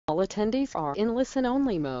attendees are in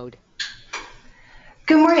listen-only mode.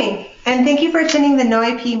 Good morning, and thank you for attending the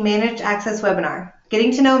NoIP Managed Access webinar,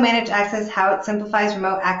 Getting to Know Managed Access, How It Simplifies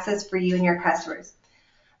Remote Access for You and Your Customers.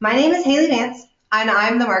 My name is Haley Vance, and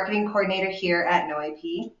I'm the Marketing Coordinator here at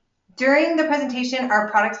NoIP. During the presentation, our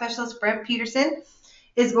Product Specialist, Brent Peterson,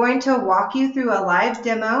 is going to walk you through a live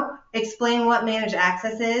demo, explain what Managed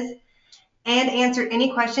Access is, and answer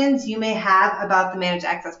any questions you may have about the Managed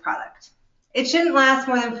Access product. It shouldn't last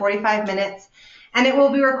more than 45 minutes, and it will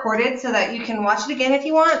be recorded so that you can watch it again if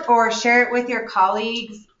you want, or share it with your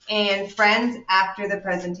colleagues and friends after the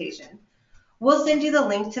presentation. We'll send you the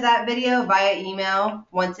link to that video via email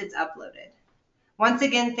once it's uploaded. Once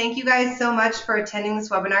again, thank you guys so much for attending this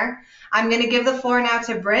webinar. I'm going to give the floor now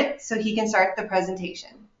to Brent so he can start the presentation.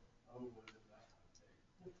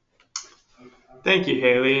 Thank you,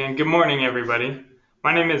 Haley, and good morning, everybody.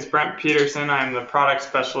 My name is Brent Peterson. I'm the Product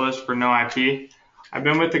Specialist for NoIP. I've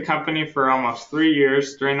been with the company for almost 3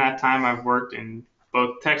 years. During that time, I've worked in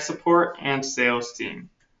both tech support and sales team.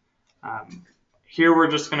 Here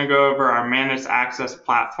we're just going to go over our Managed Access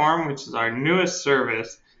platform, which is our newest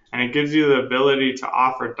service, and it gives you the ability to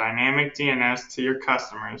offer dynamic DNS to your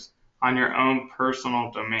customers on your own personal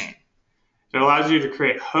domain. It allows you to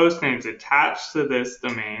create host names attached to this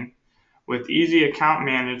domain with easy account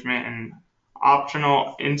management and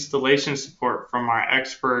optional installation support from our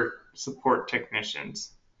expert support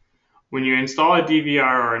technicians. When you install a DVR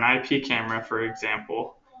or an IP camera, for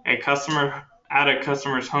example, at a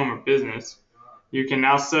customer's home or business, you can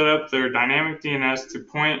now set up their dynamic DNS to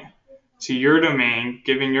point to your domain,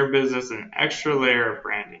 giving your business an extra layer of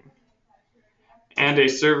branding and a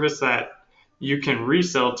service that you can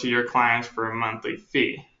resell to your clients for a monthly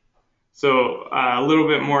fee. So a little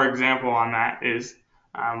bit more example on that is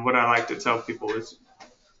what I like to tell people is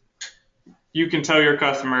you can tell your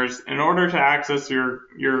customers, in order to access your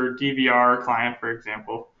DVR client, for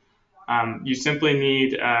example, you simply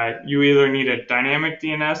need, you either need a dynamic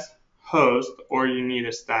DNS host or you need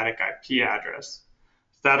a static IP address.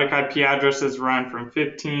 Static IP addresses run from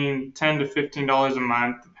 $10 to $15 a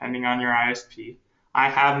month, depending on your ISP. I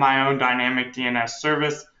have my own dynamic DNS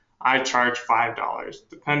service. I charge $5.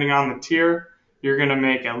 Depending on the tier, you're going to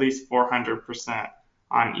make at least 400%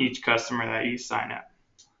 on each customer that you sign up.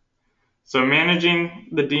 So managing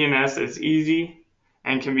the DNS is easy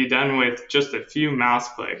and can be done with just a few mouse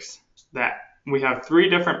clicks. We have 3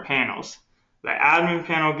 different panels. The admin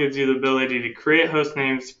panel gives you the ability to create host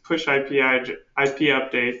names, push IP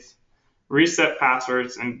updates, reset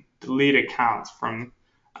passwords, and delete accounts from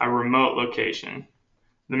a remote location.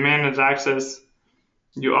 The Managed Access,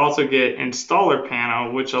 you also get installer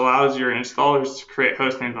panel, which allows your installers to create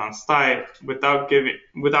host names on site without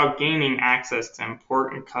gaining access to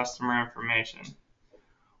important customer information.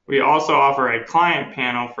 We also offer a client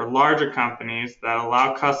panel for larger companies that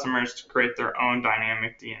allow customers to create their own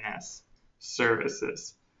dynamic DNS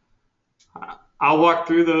services. I'll walk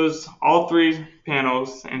through all 3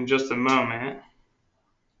 panels in just a moment.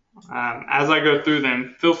 As I go through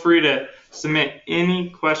them, feel free to submit any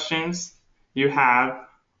questions you have,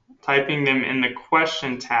 typing them in the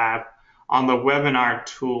question tab on the webinar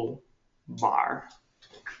toolbar.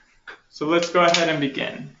 So let's go ahead and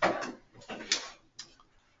begin.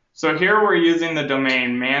 So here we're using the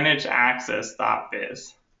domain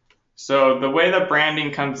manageaccess.biz. So the way the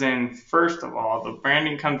branding comes in, first of all, the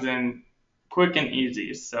branding comes in quick and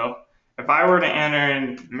easy. So if I were to enter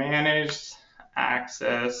in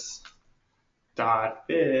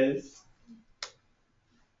manageaccess.biz,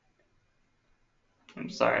 I'm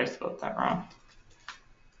sorry, I spelled that wrong.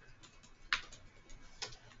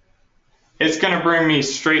 It's going to bring me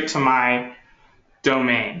straight to my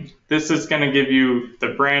domain. This is going to give you the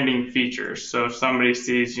branding features. So if somebody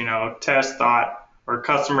sees, test or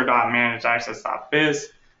customer.manageaccess.biz,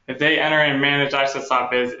 if they enter in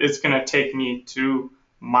manageaccess.biz, it's going to take me to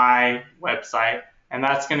my website, and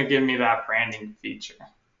that's going to give me that branding feature.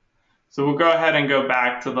 So we'll go ahead and go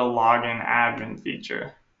back to the login admin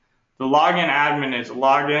feature. The login admin is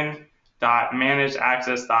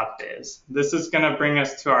login.manageaccess.biz. This is going to bring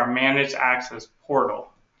us to our Managed Access portal.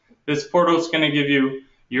 This portal is going to give you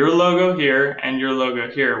your logo here and your logo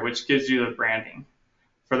here, which gives you the branding.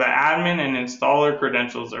 For the admin and installer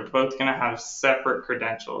credentials are both going to have separate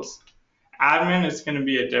credentials. Admin is going to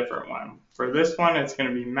be a different one. For this one, it's going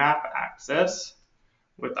to be map access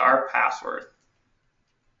with our password.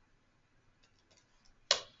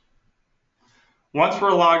 Once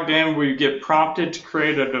we're logged in, we get prompted to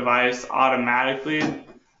create a device automatically.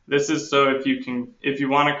 This is so if you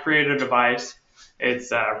want to create a device,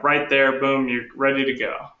 it's right there, boom, you're ready to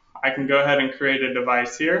go. I can go ahead and create a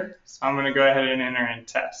device here. So I'm going to go ahead and enter in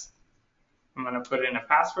test. I'm going to put in a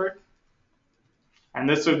password. And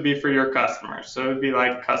this would be for your customers. So it would be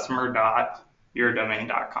like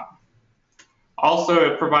customer.yourdomain.com.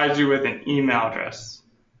 Also, it provides you with an email address.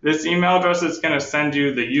 This email address is going to send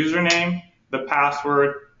you the username, the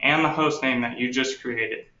password, and the host name that you just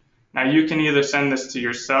created. Now you can either send this to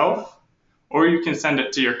yourself, or you can send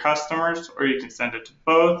it to your customers, or you can send it to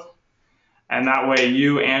both. And that way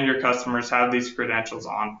you and your customers have these credentials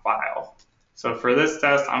on file. So for this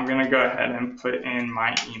test, I'm going to go ahead and put in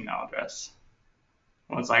my email address.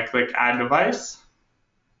 Once I click Add Device,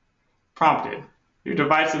 prompted, your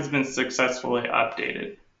device has been successfully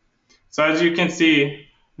updated. So as you can see,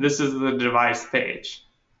 this is the device page.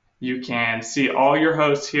 You can see all your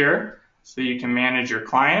hosts here, so you can manage your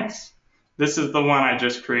clients. This is the one I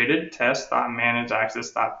just created,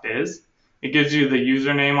 test.manageaccess.biz. It gives you the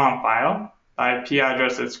username on file, the IP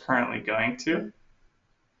address it's currently going to,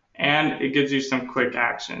 and it gives you some quick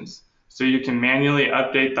actions. So you can manually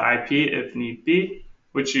update the IP if need be,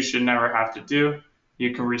 which you should never have to do.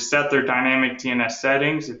 You can reset their dynamic DNS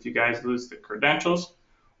settings if you guys lose the credentials,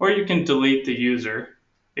 or you can delete the user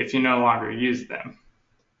if you no longer use them.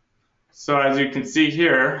 So as you can see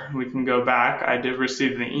here, we can go back. I did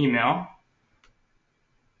receive the email.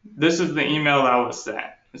 This is the email that was sent.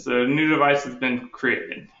 So a new device has been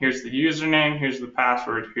created. Here's the username, here's the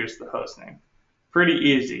password, here's the host name. Pretty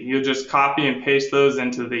easy. You'll just copy and paste those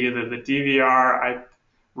into either the DVR,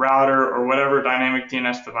 router, or whatever dynamic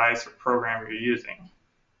DNS device or program you're using.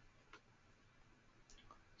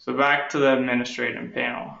 So back to the administrative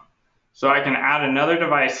panel. So I can add another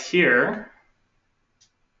device here,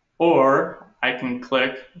 or I can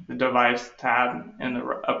click the device tab in the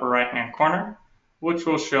upper right hand corner, which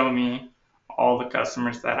will show me all the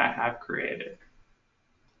customers that I have created.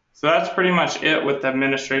 So that's pretty much it with the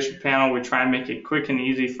administration panel. We try and make it quick and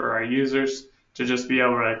easy for our users to just be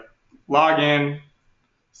able to log in,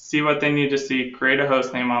 see what they need to see, create a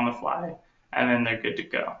host name on the fly, and then they're good to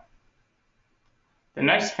go. The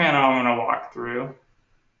next panel I'm going to walk through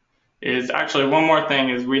is actually one more thing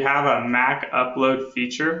is we have a Mac upload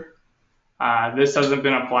feature. This hasn't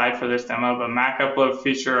been applied for this demo, but Mac upload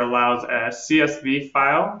feature allows a CSV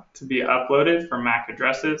file to be uploaded for Mac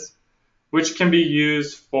addresses, which can be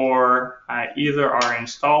used for either our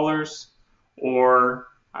installers or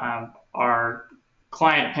our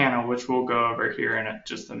client panel, which we'll go over here in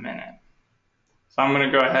just a minute. So I'm going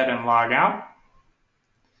to go ahead and log out,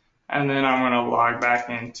 and then I'm going to log back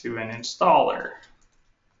into an installer.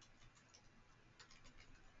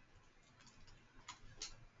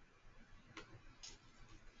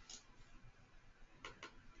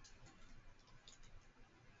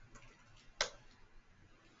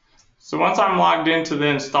 So once I'm logged into the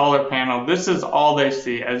installer panel, this is all they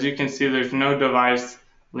see. As you can see, there's no device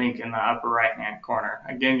link in the upper right hand corner.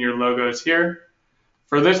 Again, your logo is here.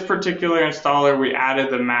 For this particular installer, we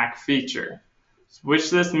added the Mac feature,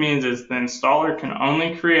 which this means is the installer can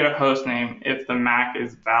only create a host name if the Mac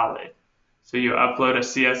is valid. So you upload a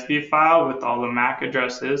CSV file with all the Mac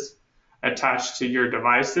addresses attached to your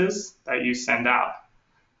devices that you send out.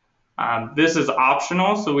 This is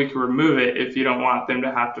optional, so we can remove it if you don't want them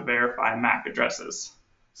to have to verify MAC addresses.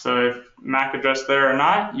 So if MAC address there or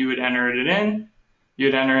not, you would enter it in.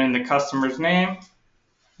 You'd enter in the customer's name.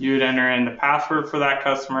 You would enter in the password for that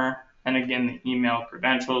customer, and again, the email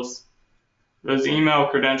credentials. Those email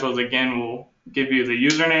credentials, again, will give you the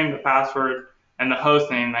username, the password, and the host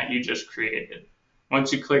name that you just created.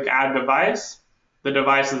 Once you click Add Device, the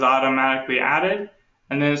device is automatically added,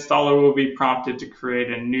 and the installer will be prompted to create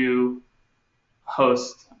a new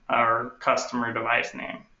host or customer device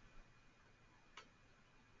name.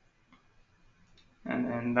 And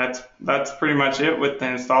then that's pretty much it with the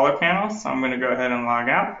installer panel. So I'm going to go ahead and log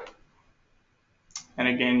out. And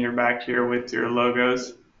again, you're back here with your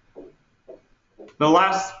logos. The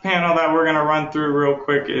last panel that we're going to run through real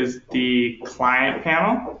quick is the client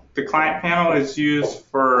panel. The client panel is used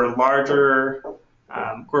for larger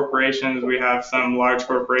corporations. We have some large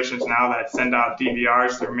corporations now that send out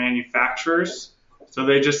DVRs. They're manufacturers. So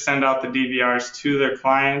they just send out the DVRs to their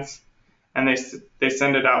clients, and they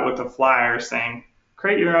send it out with a flyer saying,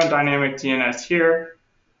 create your own dynamic DNS here.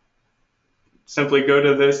 Simply go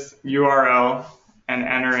to this URL and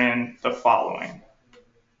enter in the following.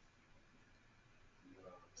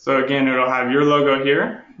 So again, it'll have your logo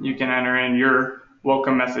here. You can enter in your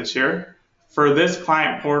welcome message here. For this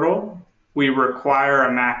client portal, we require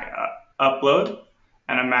a MAC upload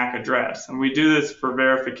and a MAC address. And we do this for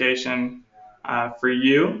verification for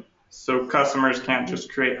you, so customers can't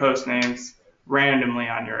just create host names randomly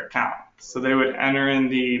on your account. So they would enter in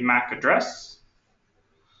the MAC address.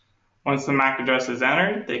 Once the MAC address is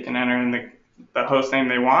entered, they can enter in the host name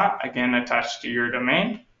they want, again attached to your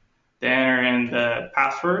domain. They enter in the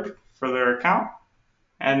password for their account,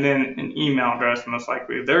 and then an email address, most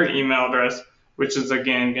likely their email address, which is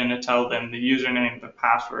again going to tell them the username, the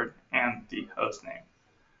password, and the host name.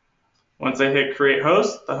 Once they hit create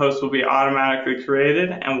host, the host will be automatically created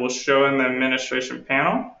and will show in the administration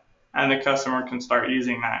panel, and the customer can start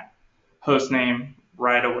using that host name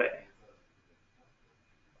right away.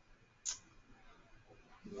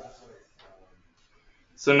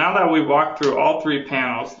 So now that we've walked through all three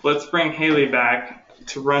panels, let's bring Haley back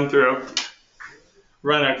to run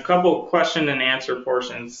a couple question and answer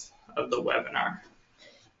portions of the webinar.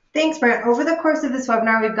 Thanks, Brent. Over the course of this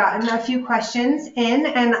webinar, we've gotten a few questions in,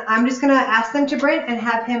 and I'm just going to ask them to Brent and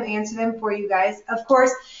have him answer them for you guys. Of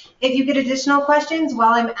course, if you get additional questions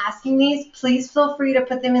while I'm asking these, please feel free to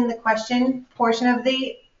put them in the question portion of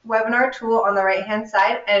the webinar tool on the right-hand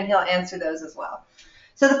side, and he'll answer those as well.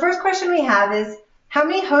 So the first question we have is, how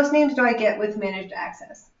many host names do I get with Managed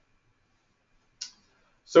Access?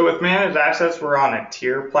 So with Managed Access, we're on a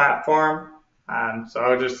tier platform. So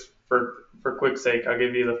I'll just, for quick sake, I'll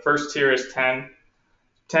give you the first tier is 10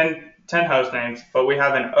 host names, but we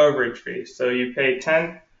have an overage fee. So you pay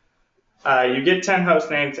 10, you get 10 host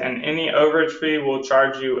names, and any overage fee will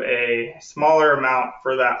charge you a smaller amount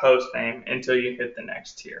for that host name until you hit the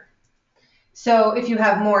next tier. So if you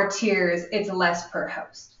have more tiers, it's less per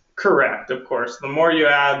host. Correct, of course. The more you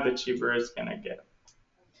add, the cheaper it's going to get.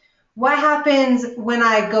 What happens when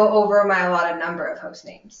I go over my allotted number of host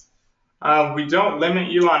names? We don't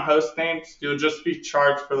limit you on host names. You'll just be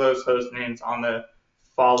charged for those host names on the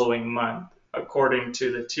following month, according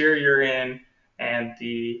to the tier you're in and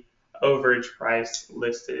the overage price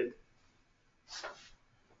listed.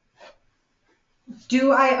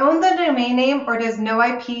 Do I own the domain name, or does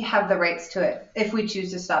NoIP have the rights to it if we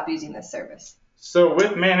choose to stop using this service? So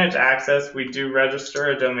with Managed Access, we do register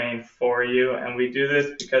a domain for you, and we do this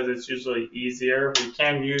because it's usually easier. We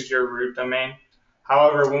can use your root domain.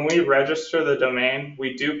 However, when we register the domain,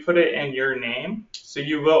 we do put it in your name, so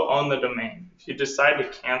you will own the domain. If you decide to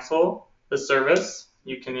cancel the service,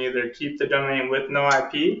 you can either keep the domain with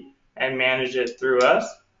NoIP and manage it through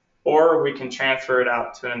us, or we can transfer it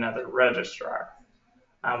out to another registrar.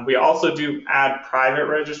 We also do add private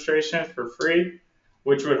registration for free,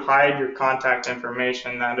 which would hide your contact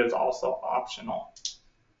information. That is also optional.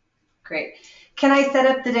 Great. Can I set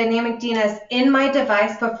up the dynamic DNS in my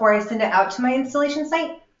device before I send it out to my installation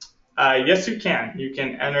site? Yes, you can. You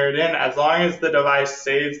can enter it in as long as the device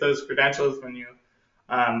saves those credentials when you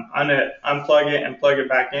unplug it and plug it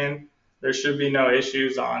back in. There should be no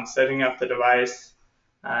issues on setting up the device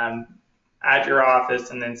at your office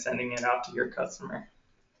and then sending it out to your customer.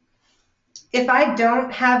 If I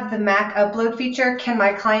don't have the Mac upload feature, can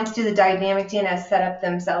my clients do the dynamic DNS setup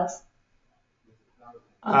themselves?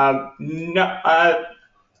 No,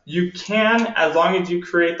 you can, as long as you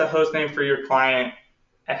create the host name for your client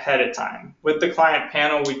ahead of time. With the client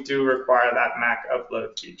panel, we do require that Mac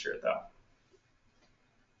upload feature, though.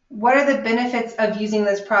 What are the benefits of using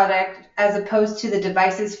this product as opposed to the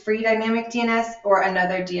device's free dynamic DNS or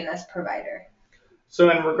another DNS provider? So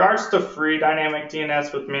in regards to free dynamic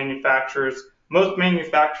DNS with manufacturers, most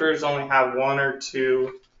manufacturers only have one or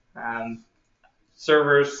two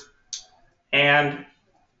servers, and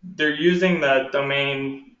they're using the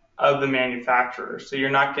domain of the manufacturer, so you're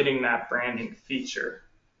not getting that branding feature.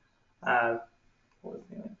 What was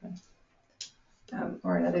the other thing?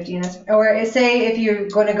 Or another DNS, or say if you're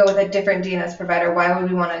going to go with a different DNS provider, why would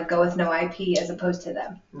we want to go with NoIP as opposed to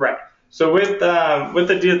them? Right. So with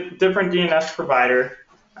the different DNS provider,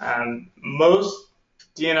 most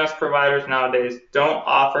DNS providers nowadays don't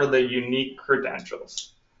offer the unique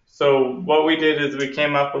credentials. So what we did is we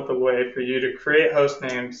came up with a way for you to create host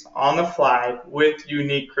names on the fly with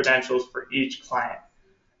unique credentials for each client.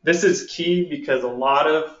 This is key because a lot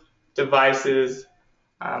of devices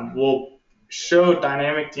will show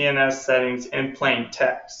dynamic DNS settings in plain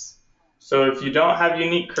text. So if you don't have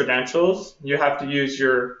unique credentials, you have to use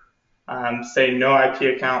your say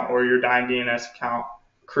NoIP account or your DynDNS account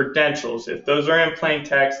credentials. If those are in plain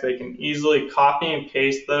text, they can easily copy and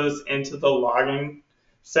paste those into the login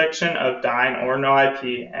section of Dyn or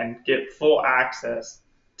NoIP and get full access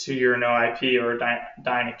to your NoIP or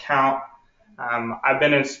Dyn account. I've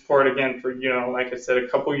been in support again for, like I said, a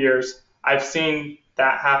couple years. I've seen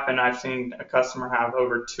that happen. I've seen a customer have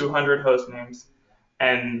over 200 host names,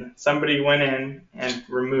 and somebody went in and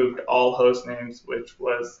removed all host names, which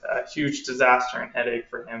was a huge disaster and headache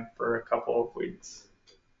for him for a couple of weeks.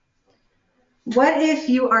 What if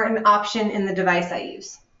you aren't an option in the device I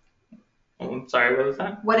use? Oh, I'm sorry, what was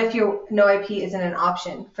that? What if your no IP isn't an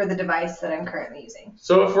option for the device that I'm currently using?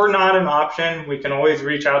 So if we're not an option, we can always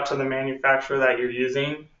reach out to the manufacturer that you're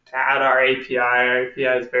using to add our API. Our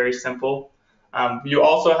API is very simple. You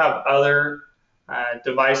also have other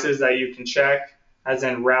devices that you can check, as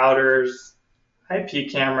in routers,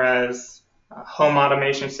 IP cameras, home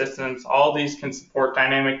automation systems. All these can support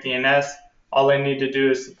dynamic DNS. All they need to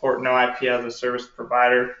do is support No IP as a service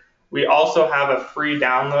provider. We also have a free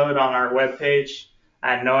download on our webpage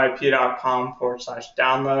at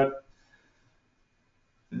noip.com/download.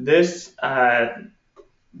 This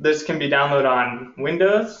can be downloaded on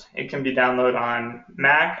Windows, it can be downloaded on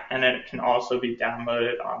Mac, and it can also be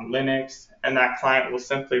downloaded on Linux. And that client will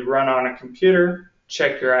simply run on a computer,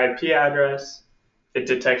 check your IP address. If it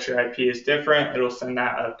detects your IP is different, it'll send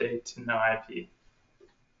that update to No IP.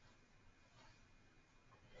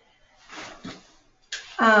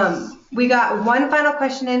 We got one final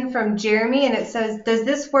question in from Jeremy, and it says, does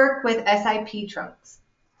this work with SIP trunks?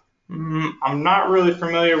 I'm not really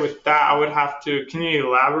familiar with that. I would have to, can you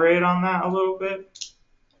elaborate on that a little bit?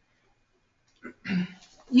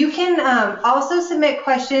 You can also submit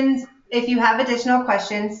questions if you have additional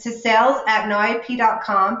questions to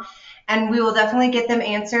sales@noip.com, and we will definitely get them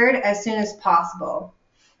answered as soon as possible.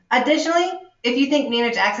 Additionally, if you think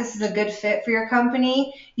managed access is a good fit for your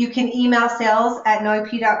company, you can email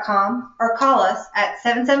sales@noip.com or call us at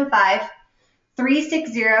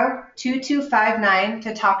 775-360-2259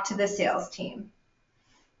 to talk to the sales team.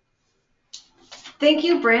 Thank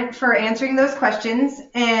you, Brent, for answering those questions.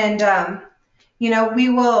 And, we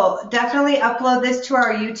will definitely upload this to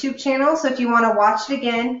our YouTube channel. So if you want to watch it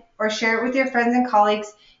again or share it with your friends and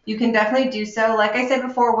colleagues, you can definitely do so. Like I said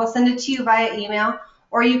before, we'll send it to you via email,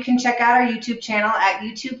 or you can check out our YouTube channel at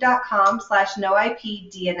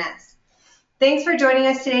youtube.com/noipdns. Thanks for joining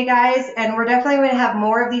us today, guys, and we're definitely going to have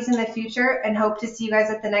more of these in the future and hope to see you guys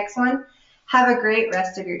at the next one. Have a great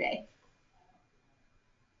rest of your day.